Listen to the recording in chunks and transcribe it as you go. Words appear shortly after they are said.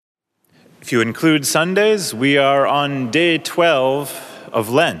If you include Sundays, we are on day 12 of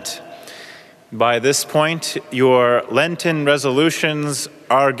Lent. By this point, your Lenten resolutions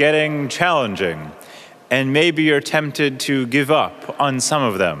are getting challenging, and maybe you're tempted to give up on some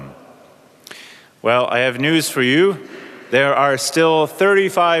of them. Well, I have news for you. There are still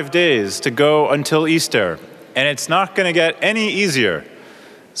 35 days to go until Easter, and it's not going to get any easier.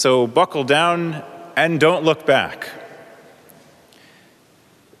 So buckle down and don't look back.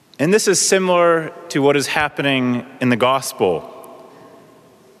 And this is similar to what is happening in the gospel.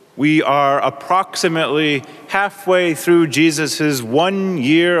 We are approximately halfway through Jesus' 1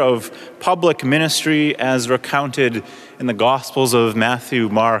 year of public ministry as recounted in the Gospels of Matthew,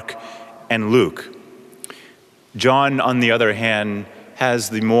 Mark, and Luke. John, on the other hand,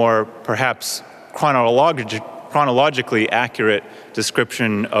 has the more perhaps chronologically accurate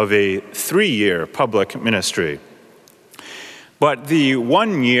description of a 3-year public ministry. But the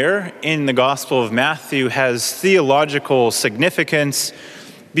 1 year in the Gospel of Matthew has theological significance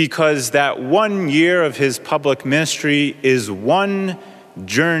because that 1 year of his public ministry is one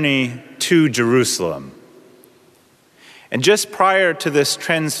journey to Jerusalem. And just prior to this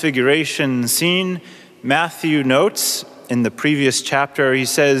transfiguration scene, Matthew notes in the previous chapter, he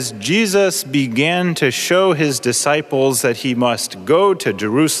says, Jesus began to show his disciples that he must go to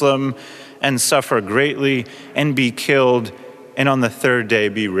Jerusalem and suffer greatly and be killed and on the third day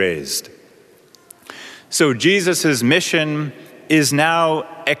be raised. So Jesus' mission is now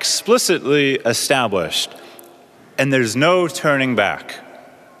explicitly established, and there's no turning back.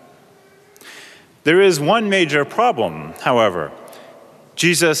 There is one major problem, however.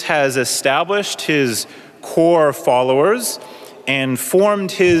 Jesus has established his core followers and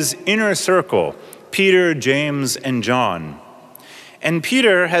formed his inner circle, Peter, James, and John. And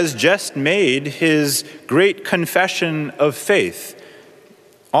Peter has just made his great confession of faith,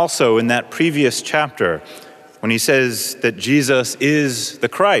 also in that previous chapter, when he says that Jesus is the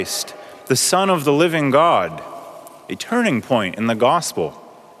Christ, the Son of the living God, a turning point in the gospel.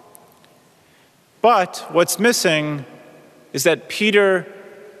 But what's missing is that Peter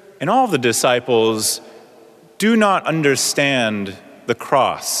and all the disciples do not understand the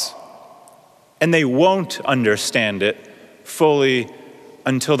cross, and they won't understand it fully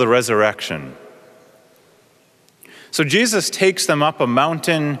until the resurrection. So Jesus takes them up a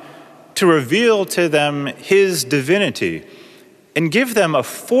mountain to reveal to them his divinity and give them a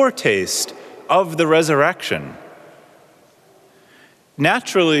foretaste of the resurrection.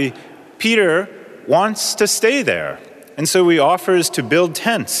 Naturally, Peter wants to stay there, and so he offers to build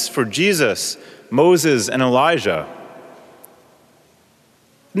tents for Jesus, Moses, and Elijah.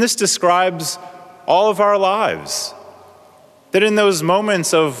 And this describes all of our lives. That in those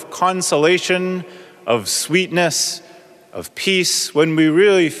moments of consolation, of sweetness, of peace, when we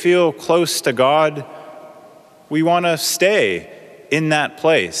really feel close to God, we want to stay in that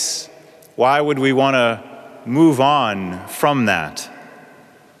place. Why would we want to move on from that?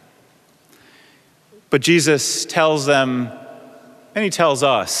 But Jesus tells them, and he tells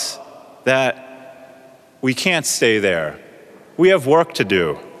us, that we can't stay there. We have work to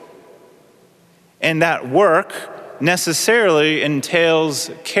do. And that work necessarily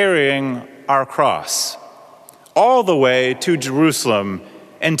entails carrying our cross all the way to Jerusalem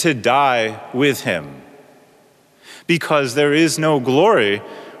and to die with him. Because there is no glory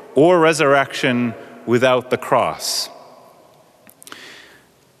or resurrection without the cross.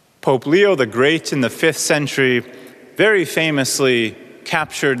 Pope Leo the Great in the 5th century very famously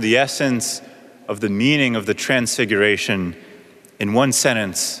captured the essence of the meaning of the Transfiguration in one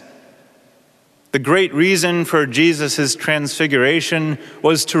sentence. The great reason for Jesus' transfiguration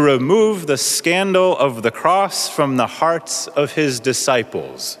was to remove the scandal of the cross from the hearts of his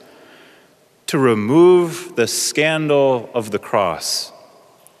disciples. To remove the scandal of the cross.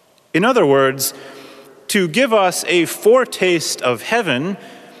 In other words, to give us a foretaste of heaven,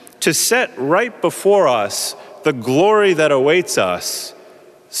 to set right before us the glory that awaits us,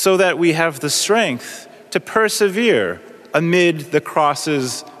 so that we have the strength to persevere amid the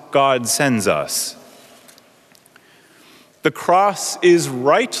crosses God sends us. The cross is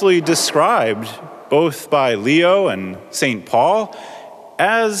rightly described, both by Leo and St. Paul,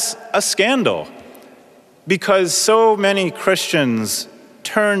 as a scandal, because so many Christians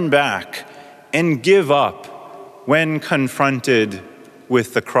turn back and give up when confronted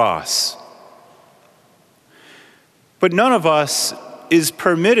with the cross. But none of us is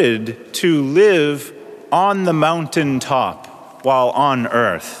permitted to live on the mountaintop while on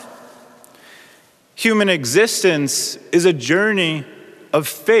earth. Human existence is a journey of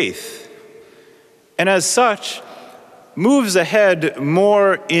faith, and as such, moves ahead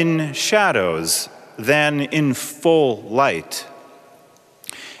more in shadows than in full light.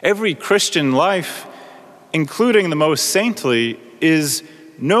 Every Christian life, including the most saintly, is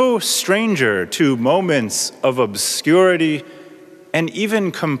no stranger to moments of obscurity and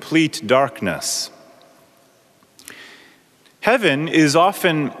even complete darkness. Heaven is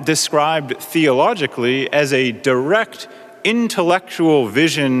often described theologically as a direct intellectual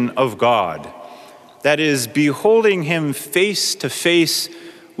vision of God, that is, beholding him face to face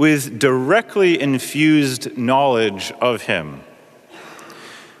with directly infused knowledge of him.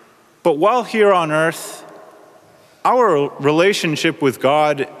 But while here on earth, our relationship with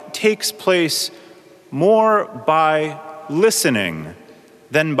God takes place more by listening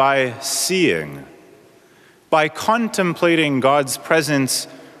than by seeing, by contemplating God's presence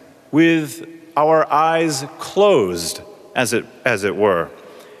with our eyes closed, as it were,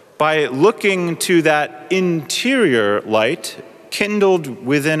 by looking to that interior light kindled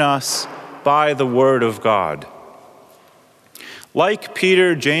within us by the Word of God. Like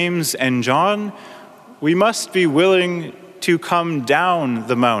Peter, James, and John, we must be willing to come down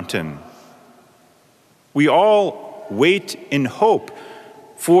the mountain. We all wait in hope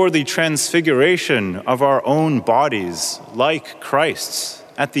for the transfiguration of our own bodies, like Christ's,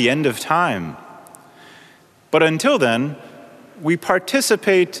 at the end of time. But until then, we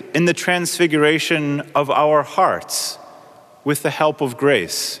participate in the transfiguration of our hearts with the help of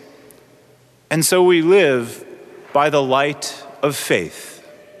grace. And so we live by the light of faith.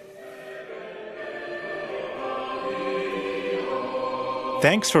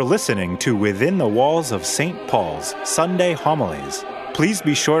 Thanks for listening to Within the Walls of St. Paul's Sunday Homilies. Please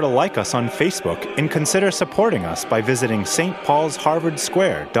be sure to like us on Facebook and consider supporting us by visiting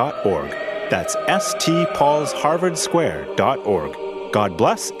stpaulsharvardsquare.org. That's stpaulsharvardsquare.org. God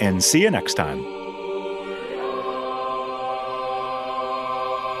bless and see you next time.